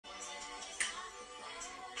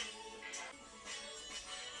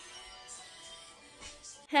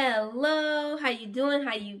Hello, how you doing?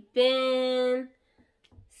 How you been?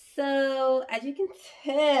 So, as you can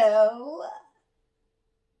tell,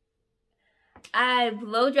 I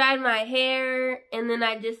blow dried my hair and then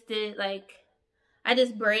I just did I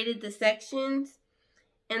just braided the sections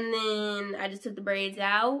and then I just took the braids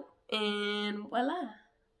out and voila.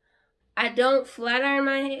 I don't flat iron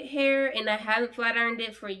my hair and I haven't flat ironed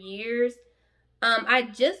it for years. I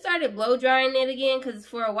just started blow drying it again because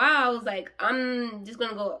for a while I was like, I'm just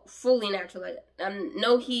gonna go fully natural, like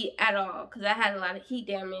no heat at all, because I had a lot of heat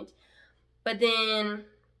damage. But then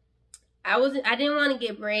I didn't want to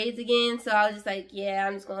get braids again, so I was just like, yeah,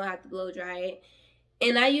 I'm just gonna have to blow dry it.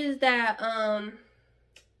 And I used that I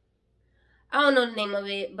don't know the name of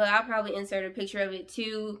it, but I'll probably insert a picture of it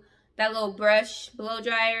too. That little brush blow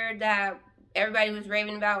dryer that everybody was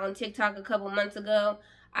raving about on TikTok a couple months ago.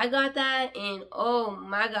 I got that and oh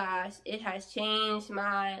my gosh, it has changed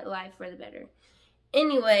my life for the better.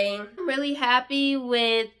 Anyway, I'm really happy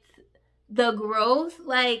with the growth.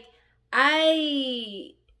 Like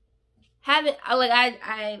I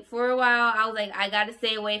for a while I was like, I gotta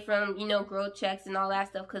stay away from, growth checks and all that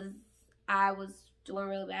stuff because I was doing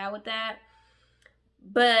really bad with that.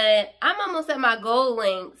 But I'm almost at my goal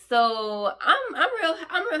length, so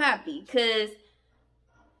I'm real happy because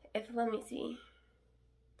let me see.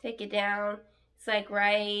 Take it down. It's like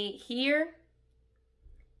right here.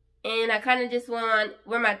 And I kind of just want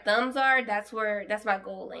where my thumbs are, that's my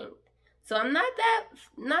goal length. So I'm not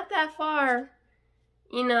that far,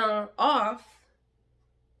 off.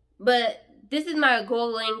 But this is my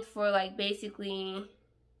goal length for like basically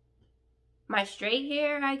my straight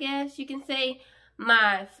hair, I guess you can say.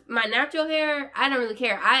 My natural hair, I don't really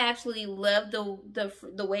care. I actually love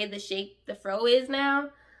the way the shape the fro is now.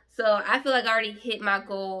 So I feel like I already hit my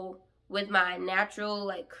goal with my natural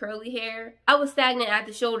like curly hair. I was stagnant at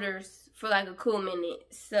the shoulders for like a cool minute.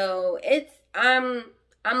 So I'm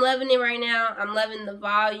loving it right now. I'm loving the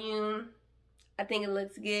volume. I think it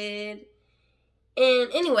looks good.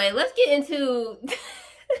 And anyway, let's get into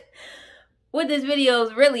what this video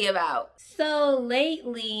is really about. So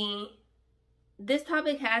lately, this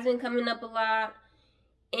topic has been coming up a lot,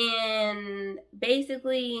 and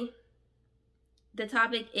basically the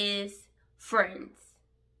topic is friends.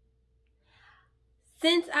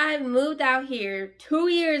 Since I've moved out here 2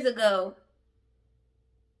 years ago,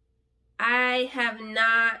 I have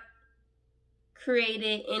not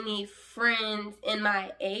created any friends in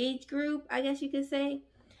my age group, I guess you could say.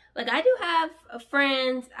 Like, I do have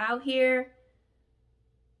friends out here.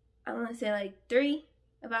 I want to say like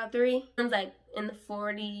about three. One's like in the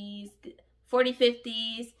 40s,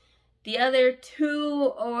 50s. The other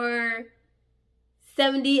two are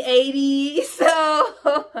 70, 80. So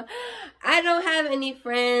I don't have any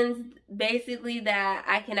friends basically that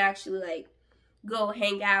I can actually like go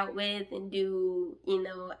hang out with and do,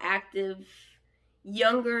 active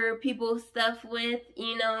younger people stuff with,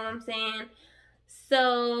 you know what I'm saying?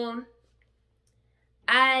 So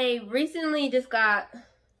I recently just got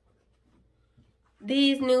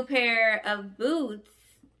these new pair of boots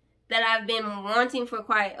that I've been wanting for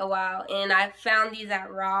quite a while, and I found these at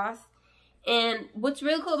Ross. And what's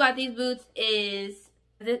really cool about these boots is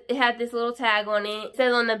it had this little tag on it. It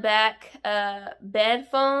says on the back, bed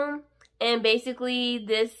foam, and basically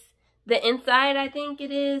the inside, I think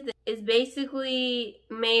it is basically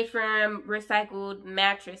made from recycled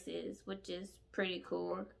mattresses, which is pretty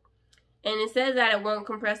cool. And it says that it won't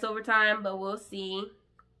compress over time, but we'll see.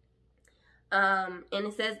 And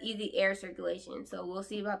it says easy air circulation, so we'll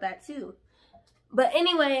see about that too. But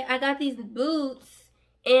anyway, I got these boots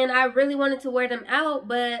and I really wanted to wear them out,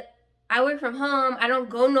 but I work from home. I don't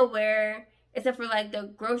go nowhere except for like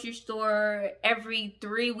the grocery store every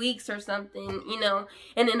 3 weeks or something,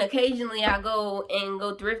 and then occasionally I go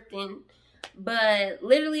thrifting. But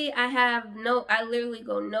literally I literally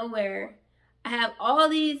go nowhere. I have all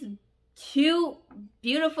these cute,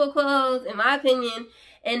 beautiful clothes, in my opinion,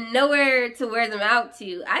 and nowhere to wear them out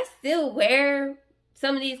to. I still wear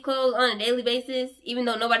some of these clothes on a daily basis, even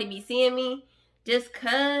though nobody be seeing me, just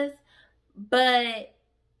cause. But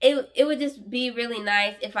it would just be really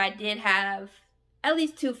nice if I did have at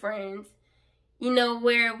least 2 friends,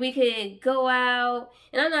 where we could go out.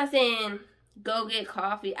 And I'm not saying go get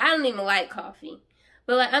coffee. I don't even like coffee.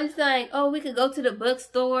 But like, I'm just like, oh, we could go to the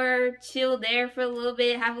bookstore, chill there for a little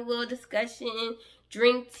bit, have a little discussion,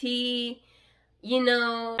 drink tea. I don't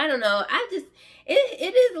know.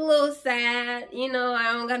 It is a little sad.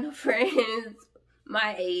 I don't got no friends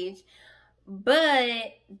my age.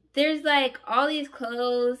 But there's like all these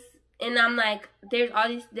clothes, and I'm like, there's all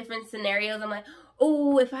these different scenarios. I'm like,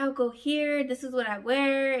 oh, if I go here, this is what I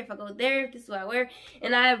wear. If I go there, this is what I wear.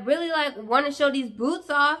 And I really like want to show these boots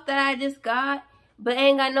off that I just got, but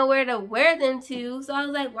ain't got nowhere to wear them to. So I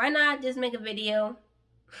was like, why not just make a video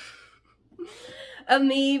of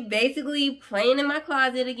me basically playing in my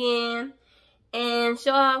closet again and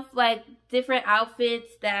show off like different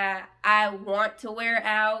outfits that I want to wear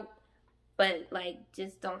out, but like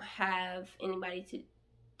just don't have anybody to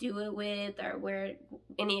do it with or wear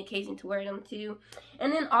any occasion to wear them to.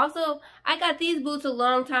 And then also I got these boots a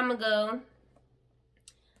long time ago.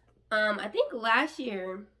 I think last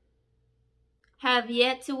year. Have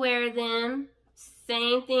yet to wear them.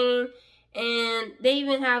 Same thing. And they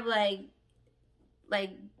even have like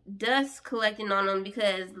dust collecting on them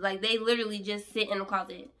because like they literally just sit in the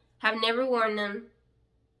closet. Have never worn them.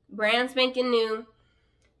 Brand spanking new.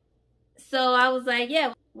 So I was like,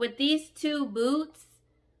 yeah, with these two boots,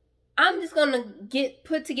 I'm just gonna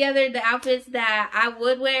put together the outfits that I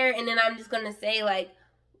would wear, and then I'm just gonna say like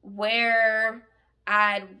where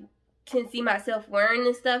I can see myself wearing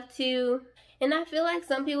this stuff too. And I feel like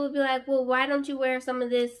some people would be like, well, why don't you wear some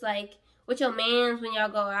of this like with your mans when y'all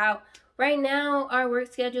go out? Right now, our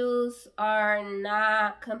work schedules are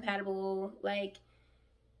not compatible. Like,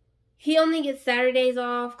 he only gets Saturdays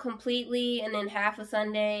off completely and then half a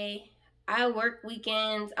Sunday. I work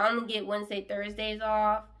weekends. I only get Wednesday, Thursdays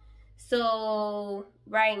off. So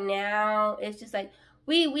right now, it's just like,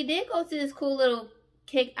 we did go to this cool little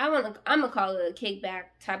I'm gonna call it a kickback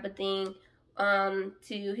type of thing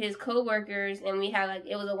to his co-workers, and we had like,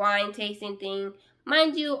 it was a wine tasting thing.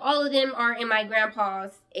 Mind you, all of them are in my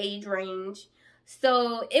grandpa's age range.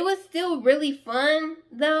 So it was still really fun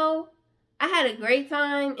though. I had a great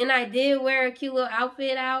time, and I did wear a cute little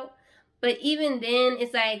outfit out. But even then,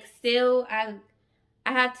 it's like still I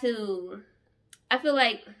feel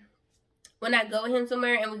like when I go with him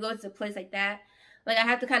somewhere and we go to a place like that, like I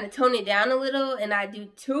have to kind of tone it down a little, and I do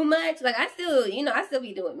too much. Like I still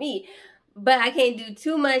be doing me. But I can't do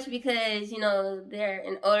too much because, you know, they're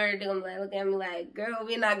in order to like, look at me like, girl,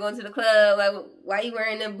 we're not going to the club. Like, why you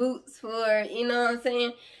wearing them boots for, you know what I'm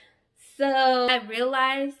saying? So I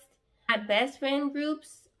realized my best friend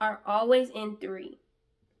groups are always in 3.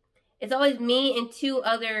 It's always me and 2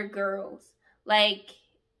 other girls, like,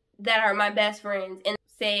 that are my best friends. And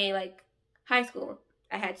say, like, high school,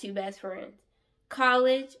 I had 2 best friends.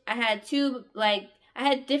 College, I had 2, like, I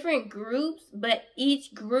had different groups, but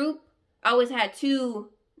each group I always had 2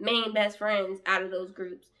 main best friends out of those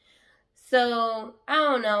groups. So, I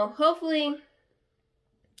don't know. Hopefully,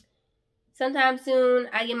 sometime soon,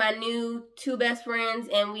 I get my new 2 best friends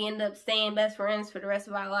and we end up staying best friends for the rest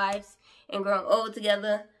of our lives and growing old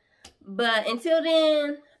together. But until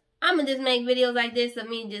then, I'm going to just make videos like this of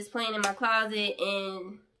me just playing in my closet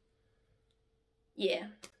and, yeah.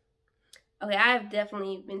 Okay, I've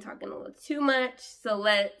definitely been talking a little too much, so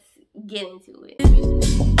let's get into it.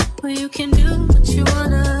 Well, you can do what you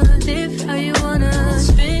wanna, live how you wanna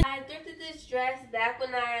spin. I thrifted this dress back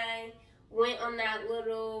when I went on that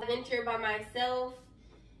little adventure by myself,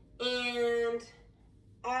 and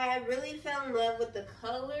I really fell in love with the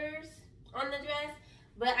colors on the dress,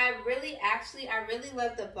 but I really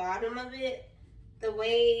love the bottom of it, the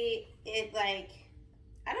way it, like,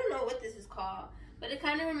 I don't know what this is called, but it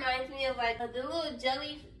kind of reminds me of like the little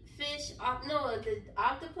jellyfish, the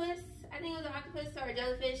octopus. I think it was an octopus or a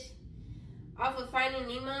jellyfish off of Finding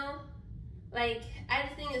Nemo. Like, I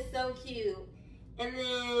just think it's so cute. And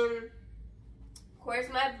then, of course,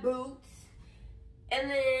 my boots.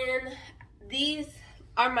 And then, these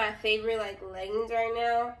are my favorite, like, leggings right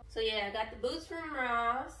now. So, yeah, I got the boots from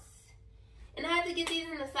Ross. And I had to get these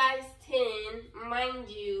in a size 10, mind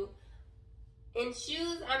you. In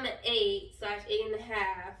shoes, I'm an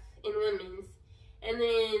 8/8.5 in women's. And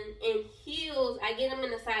then in heels, I get them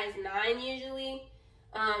in a size 9 usually,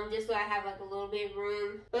 just so I have like a little bit of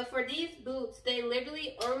room. But for these boots, they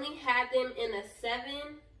literally only had them in a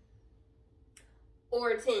 7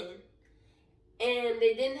 or 10. And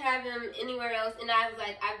they didn't have them anywhere else. And I was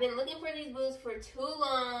like, I've been looking for these boots for too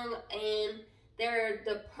long, and they're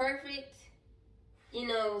the perfect, you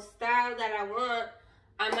know, style that I want.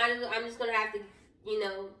 I'm just gonna have to, you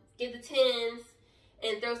know, get the 10s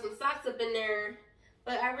and throw some socks up in there.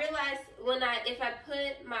 But I realized if I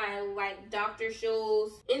put my like Dr.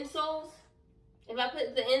 Scholl's insoles, if I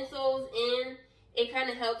put the insoles in, it kind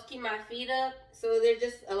of helps keep my feet up. So there's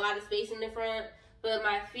just a lot of space in the front, but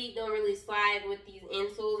my feet don't really slide with these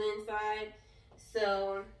insoles inside.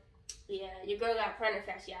 So yeah, your girl got plantar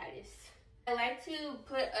fasciitis. I like to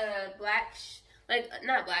put a black,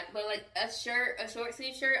 not black, but like a short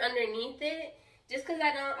sleeve shirt underneath it. Just cause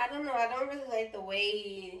I don't really like the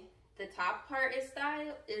way the top part is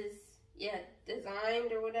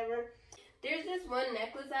designed or whatever. There's this one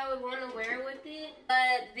necklace I would want to wear with it,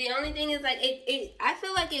 but the only thing is like I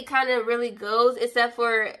feel like it kind of really goes, except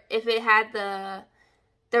for if it had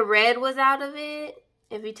the red was out of it.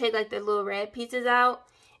 If you take like the little red pieces out,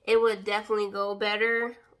 it would definitely go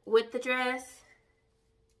better with the dress.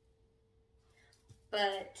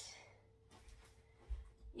 But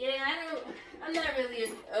yeah, I'm not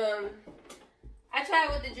really I try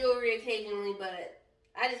with the jewelry occasionally, but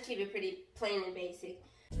I just keep it pretty plain and basic.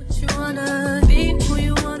 What you wanna be, who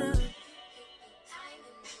you wanna.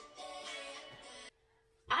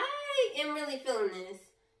 I am really feeling this.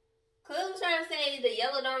 Cause I was trying to say the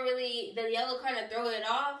yellow kind of throw it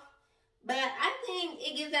off. But I think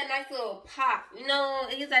it gives that nice little pop. You know,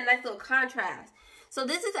 it gives that nice little contrast. So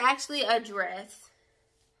this is actually a dress.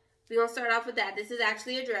 We're going to start off with that. This is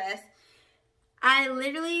actually a dress. I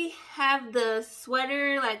literally have the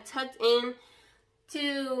sweater like tucked in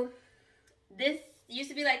to this. Used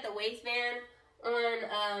to be like the waistband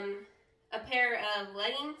on a pair of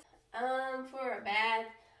leggings. For a bag,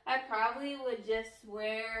 I probably would just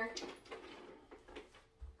wear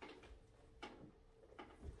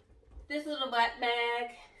this little black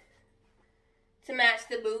bag to match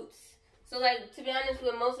the boots. So like, to be honest,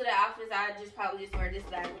 with most of the outfits, I probably just wear this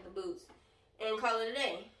bag with the boots and call it a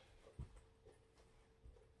day.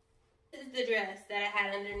 This is the dress that I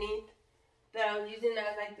had underneath that I was using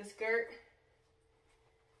as like the skirt.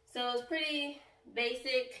 So it's pretty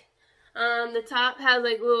basic. The top has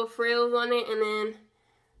like little frills on it, and then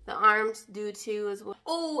the arms do too as well.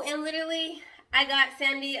 Oh, and literally, I got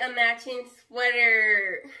Sandy a matching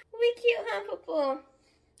sweater. We cute, huh, Papa?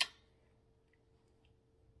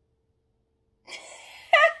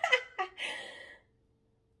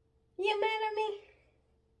 You mad at me?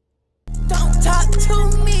 Don't talk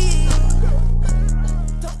to me.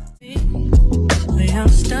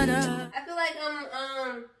 I feel like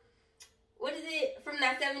what is it from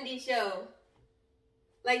that 70s show?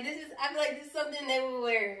 Like I feel like this is something they would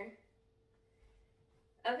wear.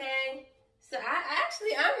 Okay, so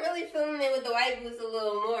I'm really feeling it with the white boots a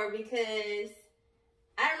little more because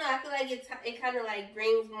I don't know. I feel like it kind of like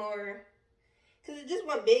brings more, cause it's just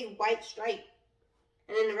one big white stripe,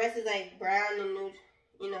 and then the rest is like brown and nude.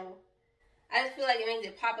 You know, I just feel like it makes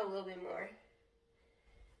it pop a little bit more.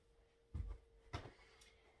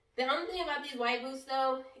 The only thing about these white boots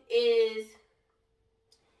though is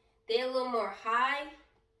they're a little more high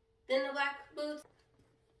than the black boots.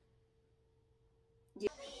 Yeah.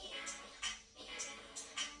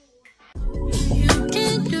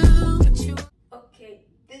 Okay,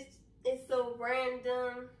 this is so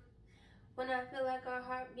random. When I feel like our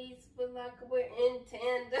heartbeats feel like we're in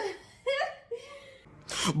tandem.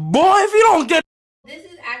 Boy, if you don't get... This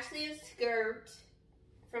is actually a skirt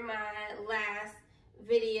from my last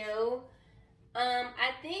video.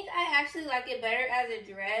 I think I actually like it better as a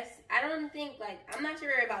dress. I don't think, like, I'm not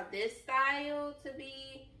sure about this style, to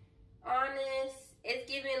be honest. It's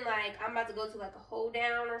giving like I'm about to go to like a hold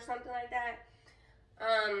down or something like that.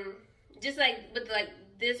 Just like with like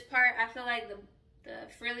this part, I feel like the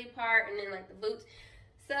frilly part and then like the boots.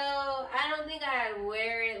 So I don't think I'd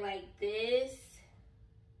wear it like this,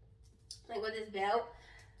 like with this belt.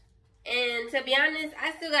 And to be honest,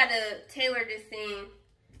 I still gotta tailor this thing,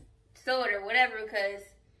 sew it or whatever, because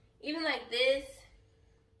even like this,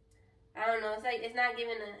 I don't know, it's like it's not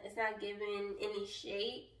giving any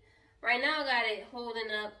shape. Right now I got it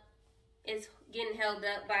holding up, it's getting held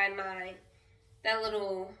up by that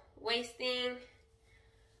little waist thing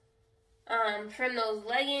from those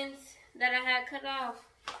leggings that I had cut off.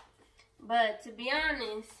 But to be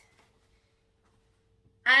honest,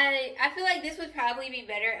 I feel like this would probably be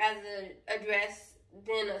better as a dress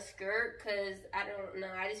than a skirt, because I don't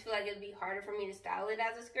know, I just feel like it'd be harder for me to style it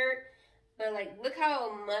as a skirt. But like, look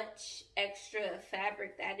how much extra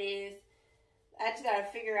fabric that is. I just gotta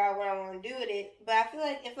figure out what I want to do with it. But I feel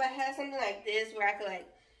like if I had something like this where I could like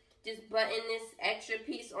just button this extra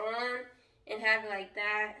piece on and have it like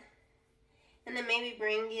that, and then maybe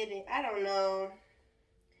bring it in, I don't know,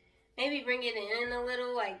 maybe bring it in a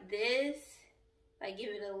little like this, like give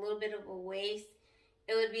it a little bit of a waist,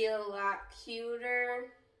 it would be a lot cuter,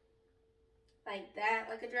 like that,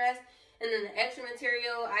 like a dress. And then the extra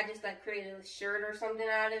material, I just like created a shirt or something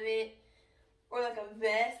out of it, or like a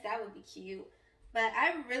vest. That would be cute. But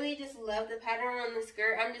I really just love the pattern on the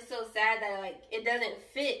skirt. I'm just so sad that like it doesn't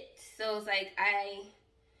fit. So it's like I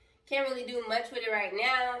can't really do much with it right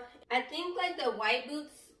now. I think like the white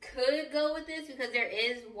boots could go with this because there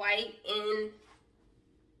is white in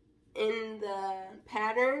the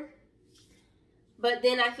pattern. But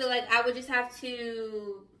then I feel like I would just have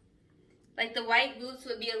to Like the white boots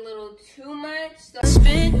would be a little too much. So,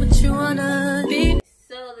 Spit what you wanna be.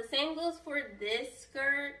 so the same goes for this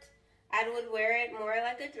skirt. I would wear it more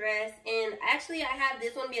like a dress. And actually I have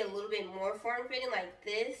this one be a little bit more form-fitting like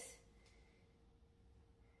this.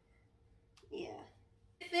 Yeah.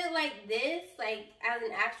 If it fit like this, like as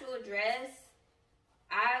an actual dress,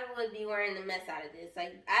 I would be wearing the mess out of this.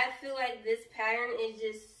 Like, I feel like this pattern is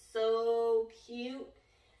just so cute.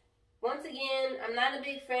 Once again, I'm not a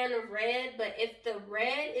big fan of red, but if the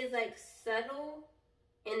red is like subtle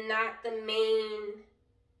and not the main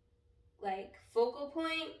like focal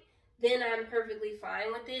point, then I'm perfectly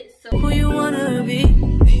fine with it. So Who you wanna be?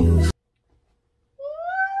 Ooh,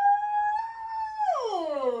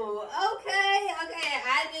 okay.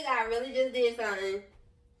 I think I really just did something.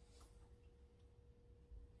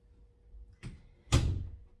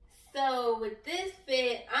 So with this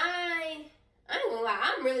fit, I ain't gonna lie,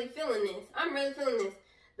 I'm really feeling this. I'm really feeling this.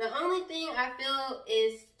 The only thing I feel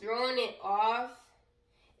is throwing it off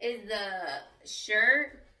is the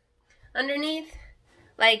shirt underneath.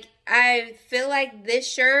 Like, I feel like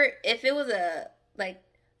this shirt, if it was a like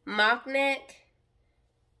mock neck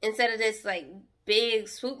instead of this like big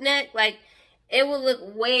swoop neck, like it would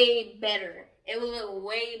look way better. It would look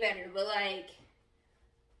way better. But like,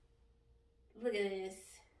 look at this.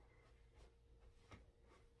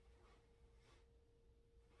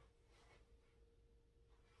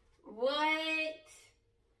 What?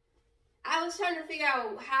 I was trying to figure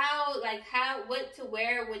out what to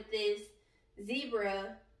wear with this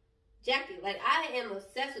zebra jacket. Like, I am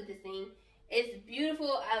obsessed with this thing. It's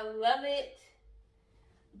beautiful. I love it.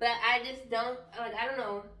 But I just don't, like, I don't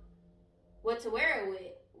know what to wear it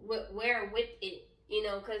with, you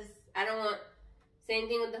know, because I don't want, same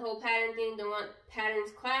thing with the whole pattern thing, don't want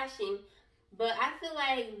patterns clashing. But I feel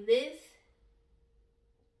like this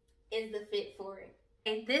is the fit for it.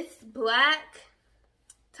 And this black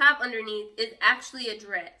top underneath is actually a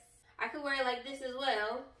dress. I could wear it like this as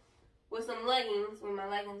well with some leggings, with my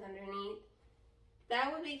leggings underneath.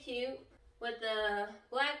 That would be cute. With the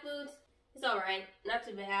black boots, it's alright, not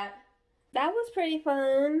too bad. That was pretty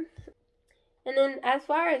fun. And then as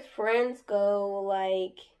far as friends go,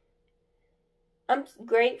 like, I'm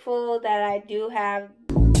grateful that I do have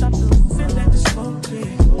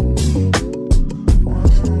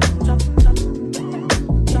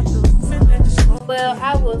well,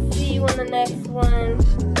 I will see you on the next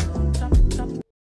one.